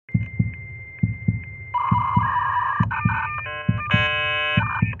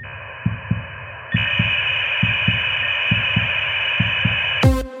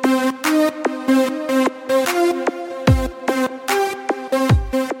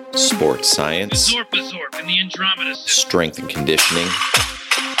sports science, Bazorp and the Andromeda System, strength and conditioning,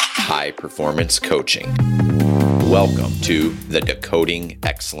 high performance coaching. Welcome to the Decoding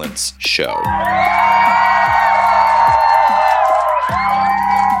Excellence Show.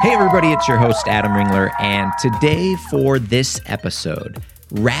 Hey everybody, it's your host Adam Ringler, and today for this episode,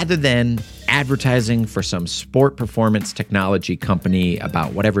 rather than advertising for some sport performance technology company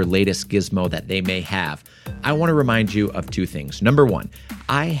about whatever latest gizmo that they may have, I want to remind you of two things. Number one,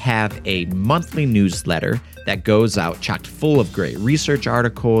 I have a monthly newsletter that goes out chocked full of great research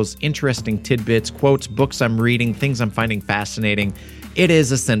articles, interesting tidbits, quotes, books I'm reading, things I'm finding fascinating. It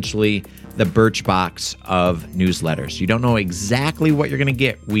is essentially the Birchbox of newsletters. You don't know exactly what you're going to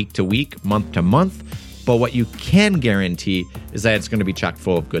get week to week, month to month, but what you can guarantee is that it's going to be chock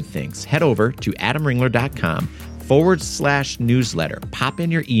full of good things. Head over to adamringler.com/newsletter. Pop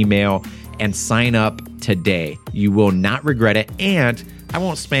in your email and sign up today. You will not regret it. And I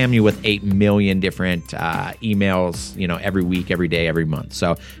won't spam you with 8 million different emails, every week, every day, every month.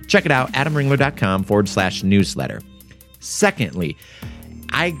 So check it out, adamringler.com/newsletter. Secondly,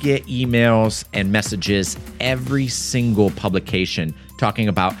 I get emails and messages every single publication talking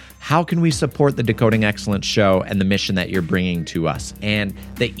about how can we support the Decoding Excellence Show and the mission that you're bringing to us. And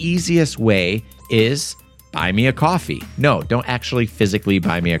the easiest way is buy me a coffee. No, don't actually physically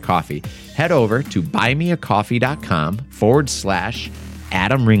buy me a coffee. Head over to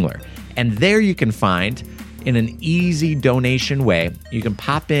buymeacoffee.com/Adam Ringler. And there you can find, in an easy donation way, you can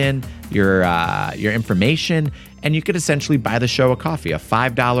pop in your information, and you could essentially buy the show a coffee, a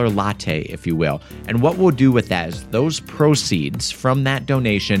 $5 latte, if you will. And what we'll do with that is those proceeds from that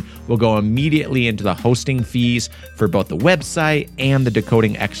donation will go immediately into the hosting fees for both the website and the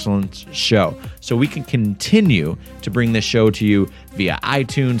Decoding Excellence Show. So we can continue to bring this show to you via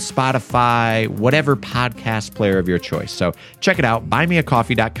iTunes, Spotify, whatever podcast player of your choice. So check it out,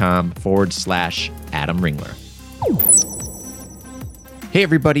 buymeacoffee.com/Adam Ringler. Hey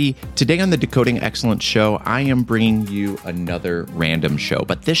everybody, today on the Decoding Excellence Show, I am bringing you another random show,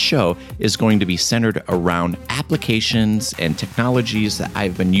 but this show is going to be centered around applications and technologies that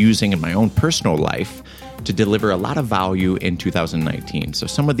I've been using in my own personal life to deliver a lot of value in 2019. So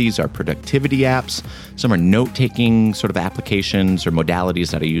some of these are productivity apps, some are note-taking sort of applications or modalities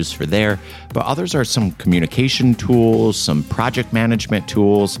that I use for there, but others are some communication tools, some project management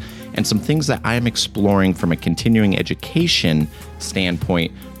tools, and some things that I'm exploring from a continuing education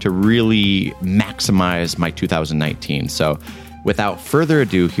standpoint to really maximize my 2019. So without further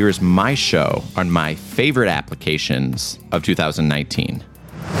ado, here's my show on my favorite applications of 2019.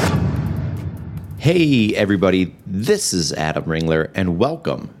 Hey everybody, this is Adam Ringler, and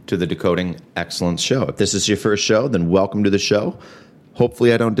welcome to the Decoding Excellence Show. If this is your first show, then welcome to the show.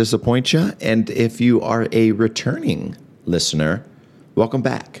 Hopefully I don't disappoint you, and if you are a returning listener, welcome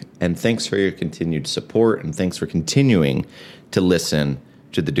back, and thanks for your continued support, and thanks for continuing to listen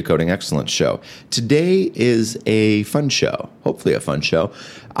to the Decoding Excellence Show. Today is a fun show, hopefully a fun show.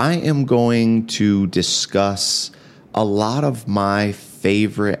 I am going to discuss a lot of my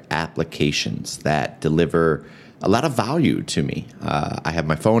favorite applications that deliver a lot of value to me. I have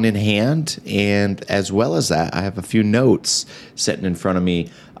my phone in hand, and as well as that, I have a few notes sitting in front of me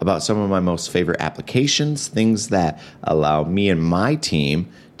about some of my most favorite applications, things that allow me and my team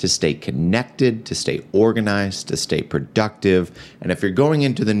to stay connected, to stay organized, to stay productive. And if you're going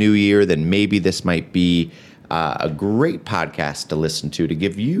into the new year, then maybe this might be a great podcast to listen to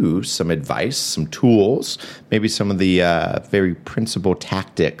give you some advice, some tools, maybe some of the very principal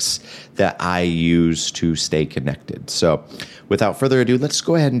tactics that I use to stay connected. So without further ado, let's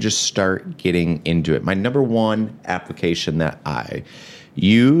go ahead and just start getting into it. My number one application that I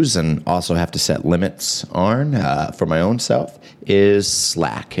use and also have to set limits on for my own self is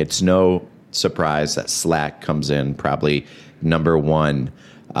Slack. It's no surprise that Slack comes in probably number one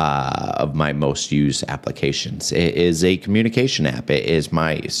of my most used applications. It is a communication app. It is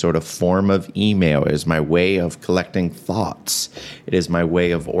my sort of form of email. It is my way of collecting thoughts. It is my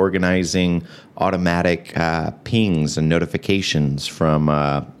way of organizing automatic pings and notifications from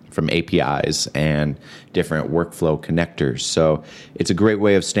APIs and different workflow connectors. So it's a great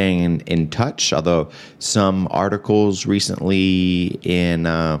way of staying in touch, although some articles recently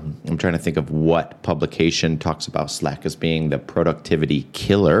I'm trying to think of what publication talks about Slack as being the productivity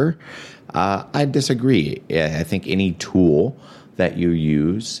killer. I disagree. I think any tool that you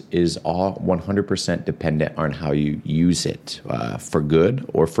use is all 100% dependent on how you use it, for good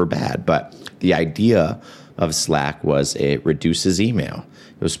or for bad. But the idea of Slack was it reduces email.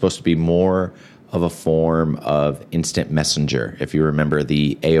 It was supposed to be more of a form of instant messenger. If you remember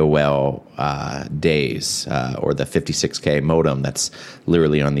the AOL days or the 56K modem that's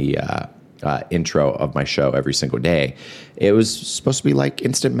literally on the intro of my show every single day, it was supposed to be like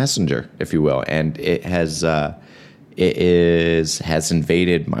instant messenger, if you will. And it has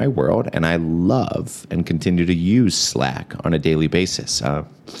invaded my world, and I love and continue to use Slack on a daily basis.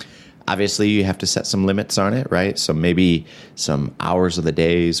 Obviously, you have to set some limits on it, right? So maybe some hours of the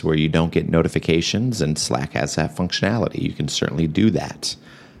days where you don't get notifications, and Slack has that functionality. You can certainly do that.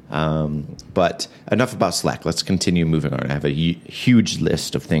 But enough about Slack. Let's continue moving on. I have a huge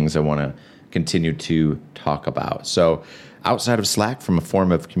list of things I want to continue to talk about. So outside of Slack, from a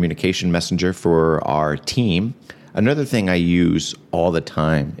form of communication messenger for our team, another thing I use all the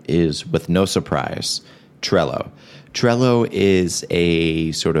time is, with no surprise, Trello. Trello is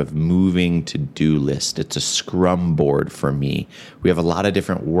a sort of moving to-do list. It's a scrum board for me. We have a lot of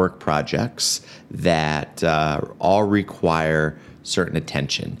different work projects that all require certain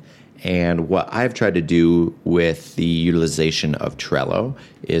attention. And what I've tried to do with the utilization of Trello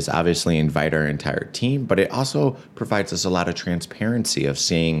is obviously invite our entire team, but it also provides us a lot of transparency of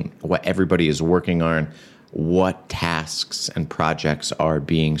seeing what everybody is working on, what tasks and projects are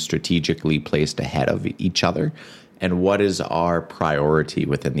being strategically placed ahead of each other, and what is our priority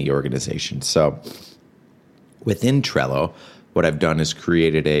within the organization. So within Trello, what I've done is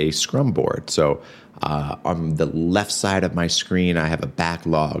created a Scrum board. So on the left side of my screen, I have a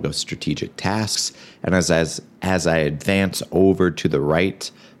backlog of strategic tasks. And as I advance over to the right,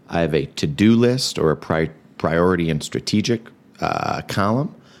 I have a to-do list or a priority and strategic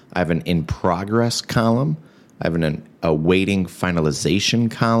column. I have an in-progress column. I have an awaiting finalization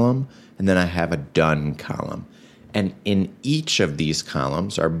column. And then I have a done column. And in each of these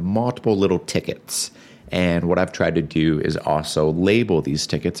columns are multiple little tickets. And what I've tried to do is also label these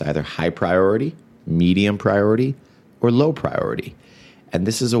tickets either high priority, medium priority, or low priority. And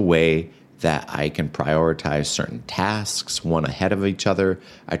this is a way that I can prioritize certain tasks, one ahead of each other.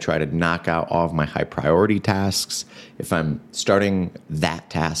 I try to knock out all of my high priority tasks. If I'm starting that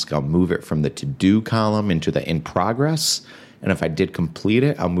task, I'll move it from the to-do column into the in progress. And if I did complete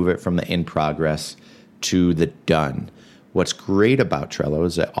it, I'll move it from the in progress to the done. What's great about Trello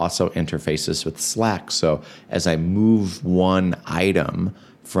is it also interfaces with Slack. So as I move one item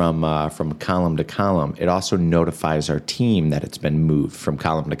from column to column, it also notifies our team that it's been moved from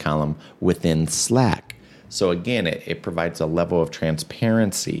column to column within Slack. So again, it provides a level of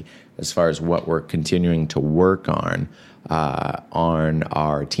transparency as far as what we're continuing to work on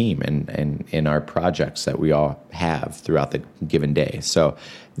our team and in our projects that we all have throughout the given day. So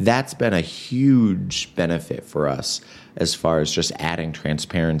that's been a huge benefit for us as far as just adding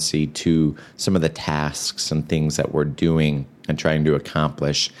transparency to some of the tasks and things that we're doing and trying to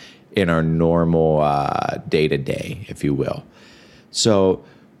accomplish in our normal day-to-day, if you will. So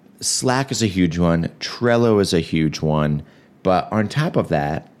Slack is a huge one. Trello is a huge one. But on top of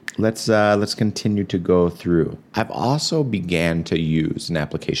that, let's continue to go through. I've also began to use an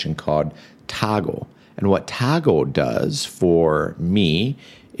application called Toggl. And what Toggl does for me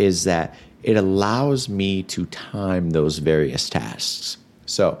is that it allows me to time those various tasks.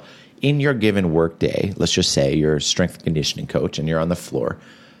 So in your given workday, let's just say you're a strength and conditioning coach and you're on the floor.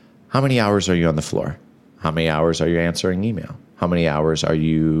 How many hours are you on the floor? How many hours are you answering email? How many hours are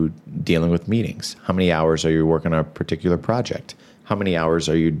you dealing with meetings? How many hours are you working on a particular project? How many hours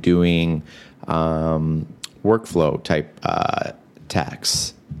are you doing workflow type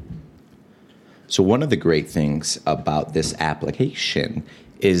tasks? So one of the great things about this application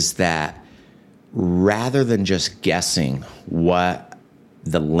is that rather than just guessing what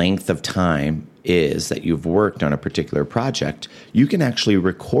the length of time is that you've worked on a particular project, you can actually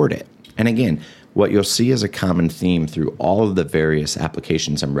record it. And again, what you'll see as a common theme through all of the various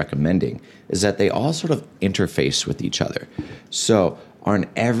applications I'm recommending is that they all sort of interface with each other. So on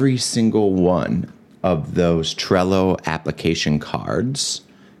every single one of those Trello application cards,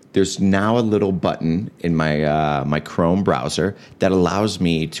 there's now a little button in my Chrome browser that allows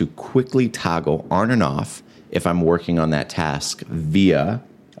me to quickly toggle on and off if I'm working on that task via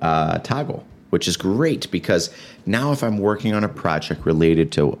Toggl, which is great because now if I'm working on a project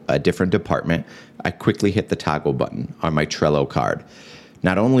related to a different department, I quickly hit the Toggl button on my Trello card.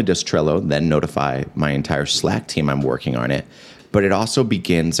 Not only does Trello then notify my entire Slack team I'm working on it, but it also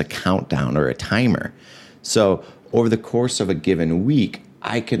begins a countdown or a timer. So over the course of a given week,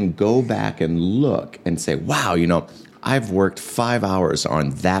 I can go back and look and say, wow, I've worked 5 hours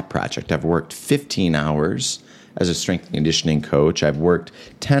on that project. I've worked 15 hours as a strength and conditioning coach. I've worked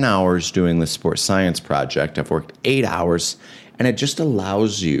 10 hours doing the sports science project. I've worked 8 hours. And it just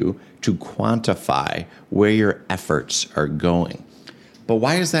allows you to quantify where your efforts are going. But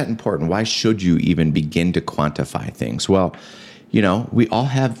why is that important? Why should you even begin to quantify things? Well, we all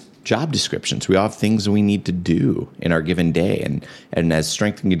have job descriptions. We all have things that we need to do in our given day. And as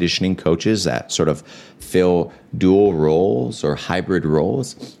strength and conditioning coaches that sort of fill dual roles or hybrid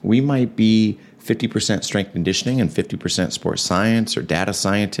roles, we might be 50% strength conditioning and 50% sports science or data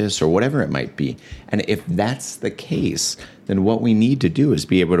scientists or whatever it might be. And if that's the case, then what we need to do is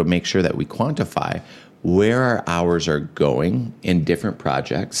be able to make sure that we quantify where our hours are going in different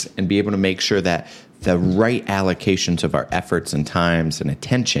projects and be able to make sure that the right allocations of our efforts and times and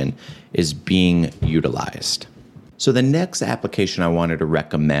attention is being utilized. So the next application I wanted to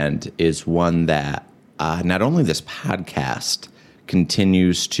recommend is one that not only this podcast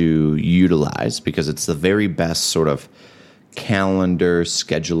continues to utilize, because it's the very best sort of calendar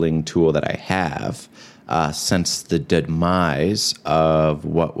scheduling tool that I have since the demise of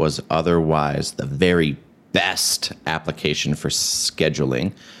what was otherwise the very best application for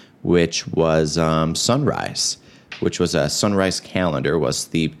scheduling, which was Sunrise, which was a Sunrise calendar.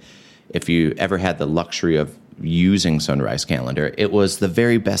 If you ever had the luxury of using Sunrise calendar, it was the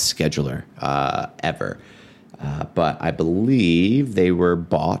very best scheduler ever. But I believe they were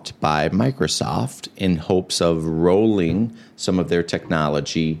bought by Microsoft in hopes of rolling some of their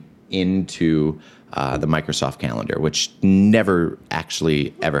technology into the Microsoft calendar, which never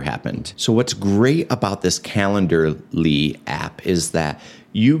actually ever happened. So what's great about this Calendarly app is that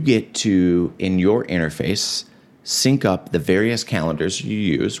you get to, in your interface, sync up the various calendars you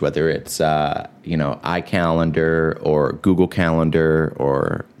use, whether it's iCalendar or Google Calendar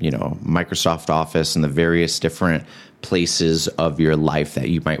or Microsoft Office and the various different places of your life that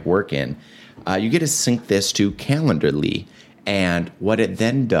you might work in. You get to sync this to Calendarly. And what it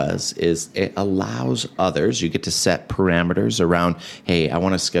then does is it allows others, you get to set parameters around, hey, I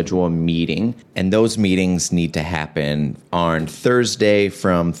want to schedule a meeting, and those meetings need to happen on Thursday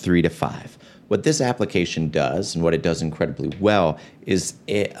from 3 to 5. What this application does, and what it does incredibly well, is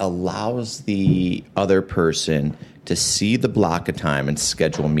it allows the other person to see the block of time and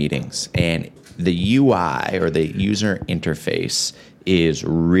schedule meetings. And the UI, or the user interface, is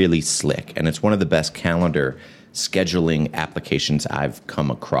really slick, and it's one of the best calendar scheduling applications I've come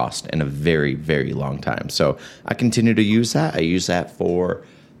across in a very, very long time. So I continue to use that. I use that for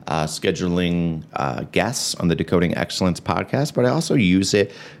scheduling guests on the Decoding Excellence podcast, but I also use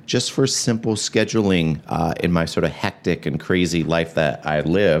it just for simple scheduling in my sort of hectic and crazy life that I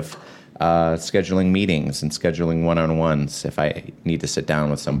live, scheduling meetings and scheduling one-on-ones if I need to sit down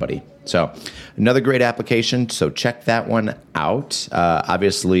with somebody. So another great application, so check that one out.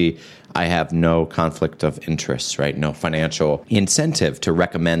 Obviously, I have no conflict of interest, right? No financial incentive to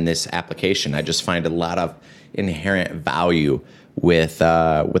recommend this application. I just find a lot of inherent value with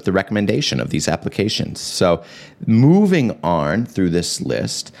the recommendation of these applications. So moving on through this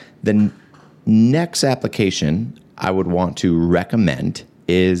list, the next application I would want to recommend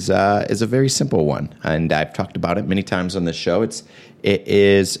is a very simple one, and I've talked about it many times on this show. It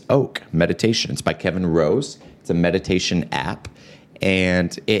is Oak Meditation. It's by Kevin Rose. It's a meditation app,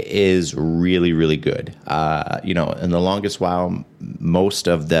 and it is really, really good. In the longest while, most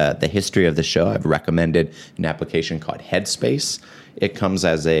of the history of the show, I've recommended an application called Headspace. It comes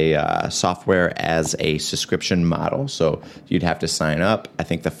as a software as a subscription model, so you'd have to sign up. I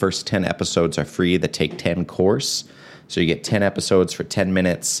think the first 10 episodes are free. The Take 10 course. So you get 10 episodes for 10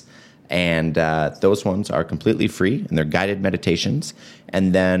 minutes, and those ones are completely free, and they're guided meditations.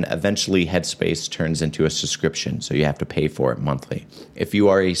 And then eventually Headspace turns into a subscription, so you have to pay for it monthly. If you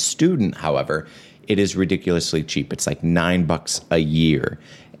are a student, however, it is ridiculously cheap. It's like $9 a year,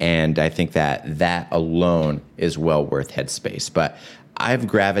 and I think that alone is well worth Headspace. But I've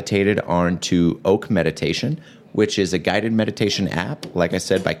gravitated onto Oak Meditation, which is a guided meditation app, like I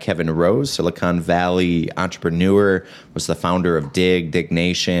said, by Kevin Rose, Silicon Valley entrepreneur, was the founder of Dig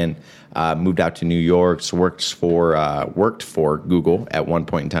Nation, moved out to New York, worked for Google at one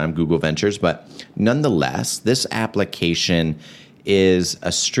point in time, Google Ventures. But nonetheless, this application is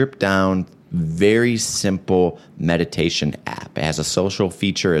a stripped down, very simple meditation app. It has a social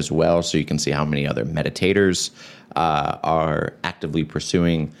feature as well, so you can see how many other meditators are actively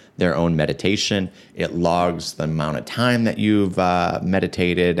pursuing their own meditation. It logs the amount of time that you've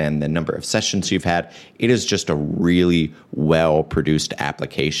meditated and the number of sessions you've had. It is just a really well-produced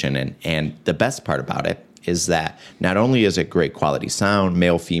application. And the best part about it is that not only is it great quality sound,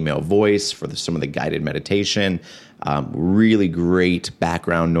 male-female voice for some of the guided meditation, really great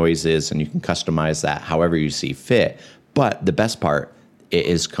background noises, and you can customize that however you see fit. But the best part, it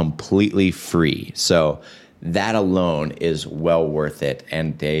is completely free. So that alone is well worth it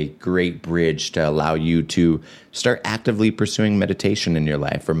and a great bridge to allow you to start actively pursuing meditation in your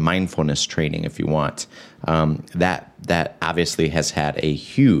life or mindfulness training if you want. That obviously has had a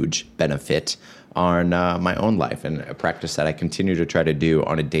huge benefit on my own life and a practice that I continue to try to do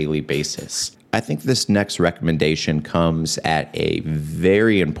on a daily basis. I think this next recommendation comes at a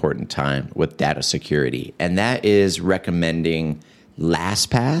very important time with data security, and that is recommending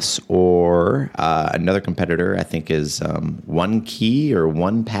LastPass or another competitor, I think, is OneKey or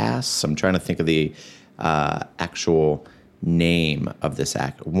OnePass. I'm trying to think of the actual name of this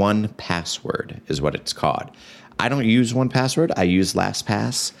act. 1Password is what it's called. I don't use 1Password. I use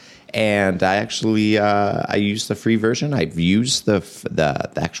LastPass. And I actually I use the free version. I've used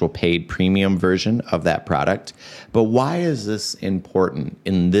the actual paid premium version of that product. But why is this important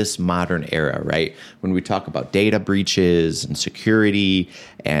in this modern era, right? When we talk about data breaches and security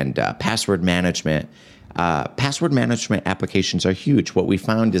and password management applications are huge. What we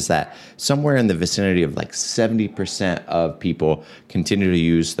found is that somewhere in the vicinity of like 70% of people continue to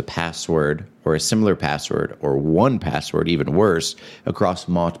use the password or a similar password or 1Password, even worse, across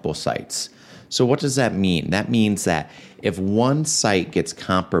multiple sites. So what does that mean? That means that if one site gets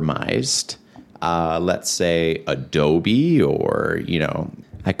compromised, let's say Adobe or,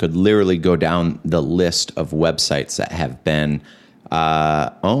 I could literally go down the list of websites that have been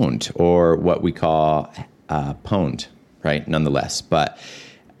owned or what we call pwned, right? Nonetheless, but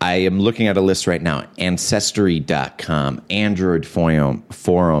I am looking at a list right now: Ancestry.com,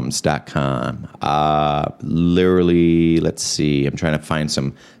 AndroidForums.com. Literally, let's see. I'm trying to find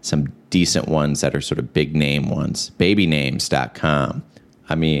some decent ones that are sort of big name ones. Babynames.com.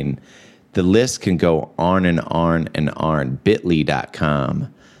 I mean, the list can go on and on and on.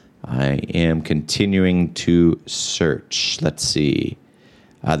 Bitly.com. I am continuing to search. Let's see.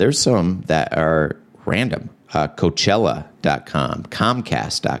 There's some that are random. Coachella.com,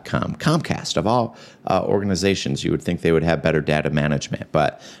 Comcast.com. Comcast, of all organizations, you would think they would have better data management,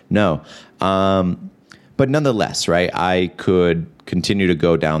 but no. But nonetheless, right, I could continue to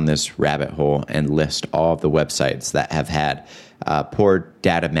go down this rabbit hole and list all of the websites that have had poor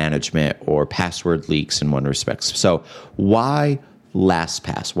data management or password leaks in one respect. So why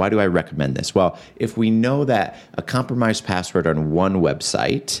LastPass? Why do I recommend this? Well, if we know that a compromised password on one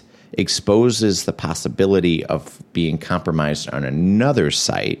website exposes the possibility of being compromised on another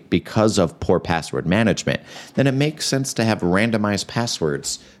site because of poor password management, then it makes sense to have randomized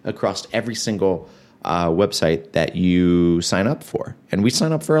passwords across every single website that you sign up for. And we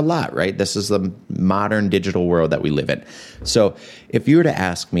sign up for a lot, right? This is the modern digital world that we live in. So if you were to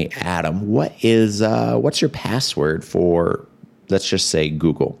ask me, Adam, what's your password for, let's just say,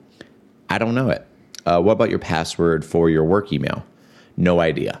 Google? I don't know it. What about your password for your work email? No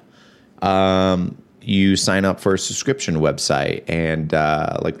idea. You sign up for a subscription website and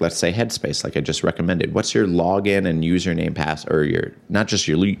let's say Headspace, like I just recommended. What's your login and username or your, not just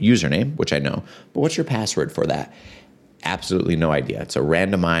your username, which I know, but what's your password for that? Absolutely no idea. It's a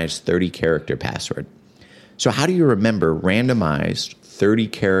randomized 30-character password. So how do you remember randomized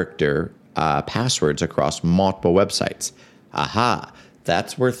 30-character passwords across multiple websites? Aha,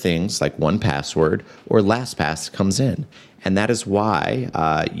 that's where things like 1Password or LastPass comes in. And that is why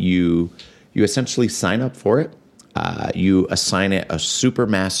you essentially sign up for it. You assign it a super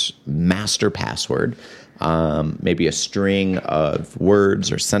master password, maybe a string of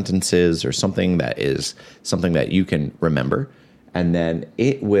words or sentences or something that you can remember. And then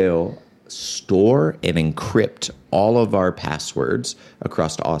it will store and encrypt all of our passwords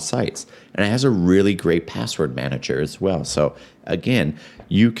across all sites. And it has a really great password manager as well. So again,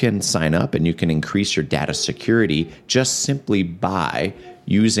 you can sign up and you can increase your data security just simply by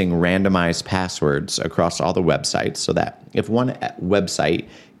using randomized passwords across all the websites so that if one website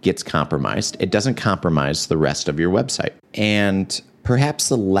gets compromised, it doesn't compromise the rest of your website. And perhaps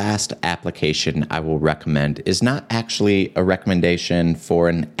the last application I will recommend is not actually a recommendation for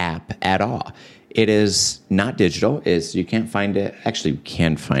an app at all. It is not digital. You can't find it. Actually, you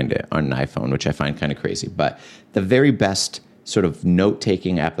can find it on an iPhone, which I find kind of crazy. But the very best sort of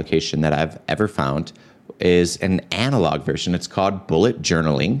note-taking application that I've ever found is an analog version. It's called Bullet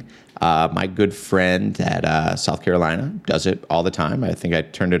Journaling. My good friend at South Carolina does it all the time. I think I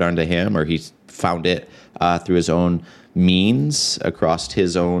turned it on to him, or he found it through his own means across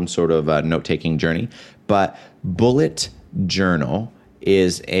his own sort of note-taking journey. But Bullet Journal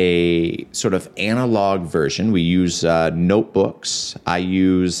is a sort of analog version. We use notebooks. I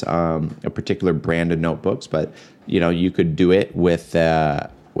use a particular brand of notebooks, but you could do it with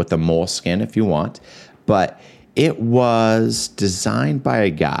a Moleskine if you want. But It was designed by a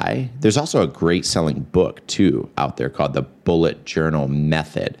guy. There's also a great selling book, too, out there called The Bullet Journal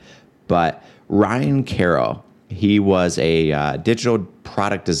Method. But Ryan Carroll, he was a digital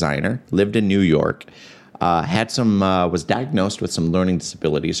product designer, lived in New York, was diagnosed with some learning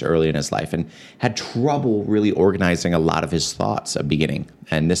disabilities early in his life and had trouble really organizing a lot of his thoughts at the beginning.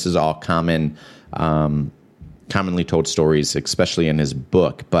 And this is all commonly told stories, especially in his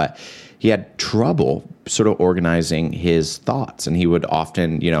book. But he had trouble sort of organizing his thoughts, and he would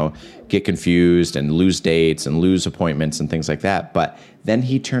often, get confused and lose dates and lose appointments and things like that. But then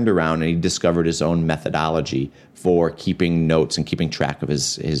he turned around and he discovered his own methodology for keeping notes and keeping track of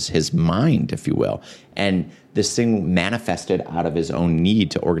his mind, if you will. And this thing manifested out of his own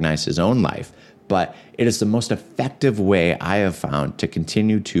need to organize his own life. But it is the most effective way I have found to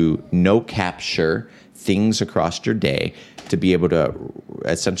continue to note capture things across your day, to be able to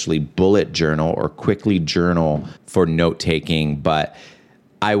essentially bullet journal or quickly journal for note taking. But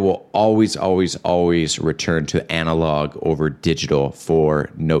I will always, always, always return to analog over digital for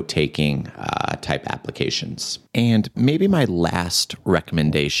note taking type applications. And maybe my last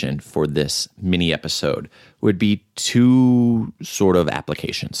recommendation for this mini episode would be two sort of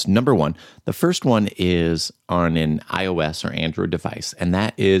applications. Number one, the first one is on an iOS or Android device, and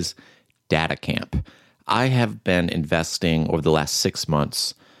that is DataCamp. I have been investing over the last 6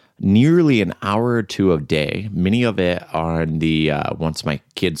 months nearly an hour or two a day, many of it on the once my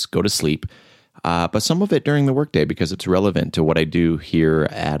kids go to sleep, but some of it during the workday because it's relevant to what I do here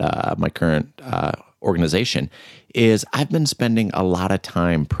at my current organization, is I've been spending a lot of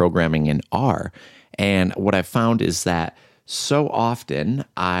time programming in R. And what I've found is that so often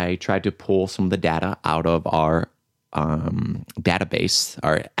I try to pull some of the data out of our database,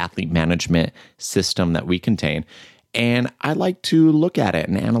 our athlete management system that we contain. And I like to look at it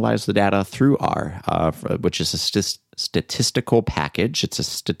and analyze the data through R, which is a statistical package. It's a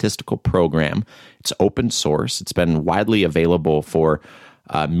statistical program. It's open source. It's been widely available for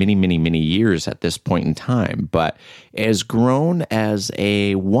many, many, many years at this point in time, but it has grown as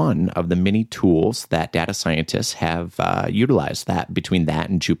one of the many tools that data scientists have utilized, that between that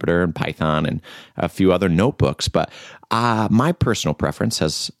and Jupyter and Python and a few other notebooks. But my personal preference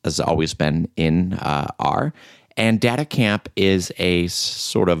has always been in R. And DataCamp is a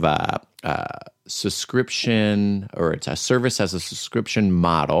sort of a subscription, or it's a service as a subscription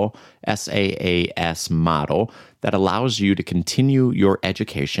model, SaaS model, that allows you to continue your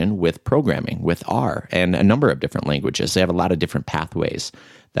education with programming, with R, and a number of different languages. They have a lot of different pathways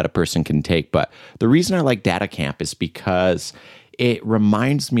that a person can take. But the reason I like DataCamp is because it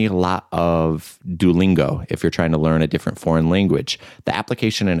reminds me a lot of Duolingo if you're trying to learn a different foreign language. The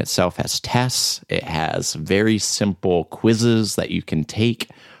application in itself has tests. It has very simple quizzes that you can take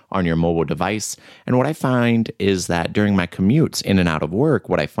on your mobile device. And what I find is that during my commutes in and out of work,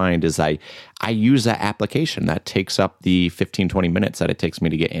 what I find is I use that application. That takes up the 15, 20 minutes that it takes me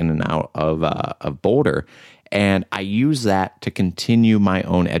to get in and out of Boulder. And I use that to continue my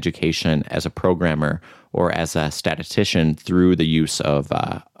own education as a programmer or as a statistician through the use of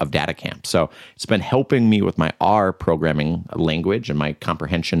DataCamp. So it's been helping me with my R programming language and my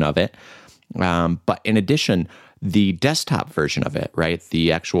comprehension of it. But in addition, the desktop version of it, right,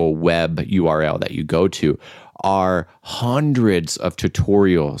 the actual web URL that you go to, are hundreds of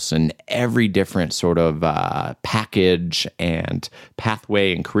tutorials and every different sort of package and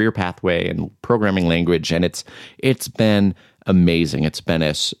pathway and career pathway and programming language. And it's been amazing. It's been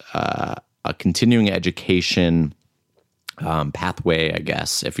a continuing education pathway, I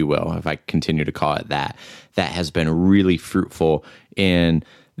guess, if you will, if I continue to call it that has been really fruitful in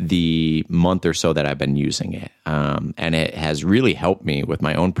the month or so that I've been using it. And it has really helped me with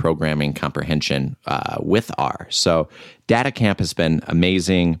my own programming comprehension with R. So DataCamp has been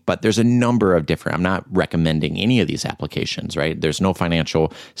amazing, but there's a number of different, I'm not recommending any of these applications, right? There's no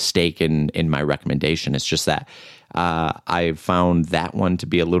financial stake in my recommendation. It's just that I've found that one to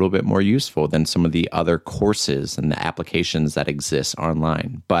be a little bit more useful than some of the other courses and the applications that exist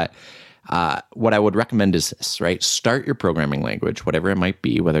online. But what I would recommend is this, right? Start your programming language, whatever it might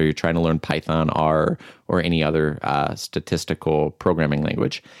be, whether you're trying to learn Python, R, or any other statistical programming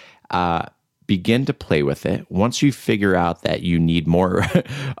language. Begin to play with it. Once you figure out that you need more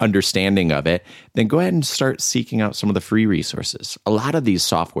understanding of it, then go ahead and start seeking out some of the free resources. A lot of these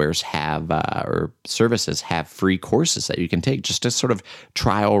softwares have, or services have free courses that you can take just to sort of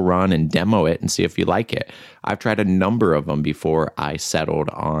trial run and demo it and see if you like it. I've tried a number of them before I settled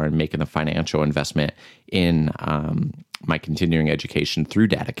on making a financial investment in my continuing education through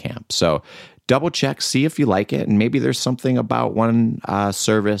DataCamp. So double check, see if you like it, and maybe there's something about one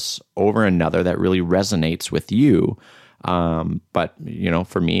service over another that really resonates with you. But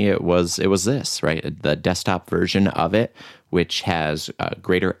for me, it was this, right? The desktop version of it, which has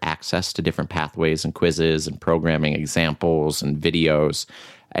greater access to different pathways and quizzes and programming examples and videos,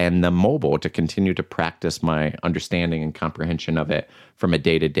 and the mobile to continue to practice my understanding and comprehension of it from a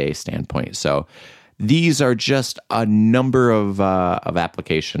day-to-day standpoint. So these are just a number of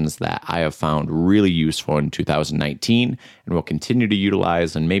applications that I have found really useful in 2019 and will continue to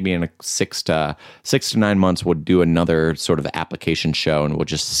utilize. And maybe in 6 to 9 months, we'll do another sort of application show, and we'll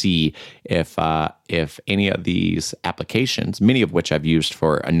just see if any of these applications, many of which I've used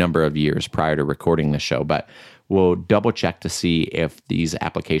for a number of years prior to recording the show, but we'll double check to see if these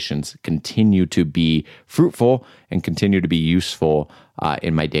applications continue to be fruitful and continue to be useful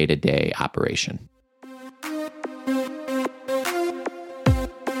in my day-to-day operation.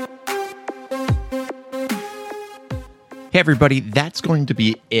 Hey, everybody, that's going to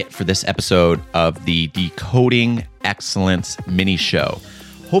be it for this episode of the Decoding Excellence mini show.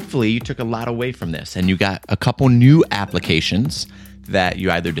 Hopefully, you took a lot away from this and you got a couple new applications that you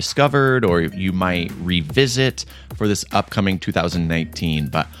either discovered or you might revisit for this upcoming 2019.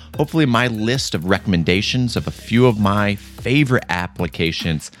 But hopefully, my list of recommendations of a few of my favorite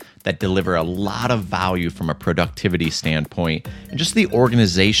applications that deliver a lot of value from a productivity standpoint and just the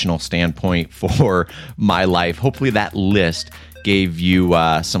organizational standpoint for my life. Hopefully that list gave you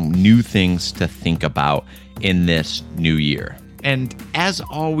some new things to think about in this new year. And as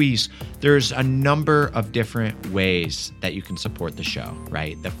always, there's a number of different ways that you can support the show,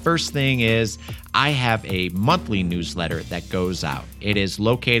 right? The first thing is I have a monthly newsletter that goes out. It is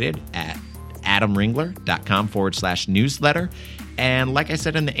located at adamringler.com/newsletter. And like I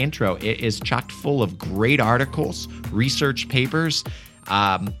said in the intro, it is chock full of great articles, research papers,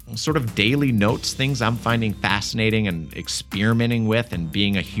 sort of daily notes, things I'm finding fascinating and experimenting with and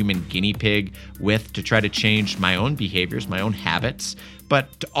being a human guinea pig with to try to change my own behaviors, my own habits,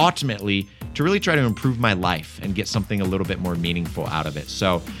 but ultimately to really try to improve my life and get something a little bit more meaningful out of it.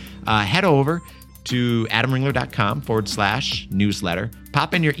 So head over to adamringler.com/newsletter,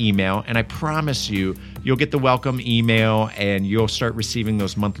 pop in your email, and I promise you'll get the welcome email and you'll start receiving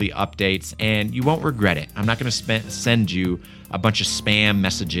those monthly updates and you won't regret it. I'm not going to send you a bunch of spam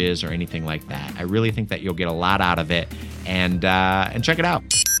messages or anything like that. I really think that you'll get a lot out of it, and check it out.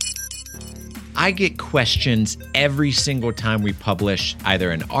 I get questions every single time we publish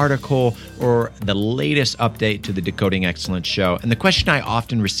either an article or the latest update to the Decoding Excellence show. And the question I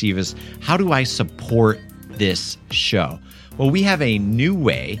often receive is, how do I support this show? Well, we have a new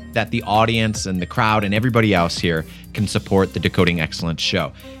way that the audience and the crowd and everybody else here can support the Decoding Excellence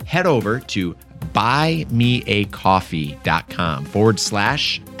show. Head over to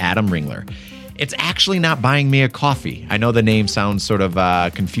buymeacoffee.com/Adam Ringler. It's actually not buying me a coffee. I know the name sounds sort of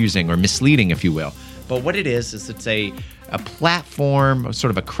confusing or misleading, if you will. But what it is it's a platform, sort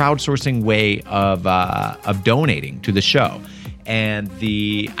of a crowdsourcing way of donating to the show. And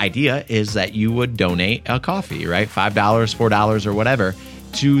the idea is that you would donate a coffee, right? $5, $4, or whatever,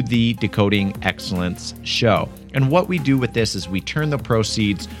 to the Decoding Excellence show. And what we do with this is we turn the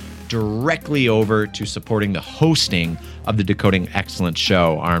proceeds directly over to supporting the hosting of the Decoding Excellence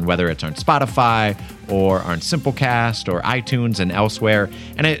show, whether it's on Spotify or on Simplecast or iTunes and elsewhere.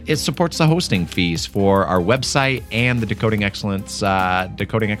 And it supports the hosting fees for our website and the Decoding Excellence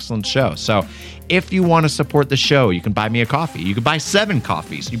show. So if you want to support the show, you can buy me a coffee. You can buy 7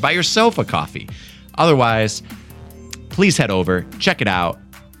 coffees. You buy yourself a coffee. Otherwise, please head over, check it out.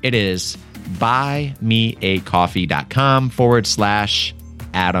 It is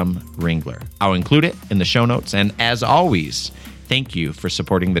buymeacoffee.com/Adam Ringler. I'll include it in the show notes. And as always, thank you for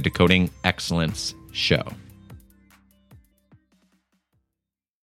supporting the Decoding Excellence show.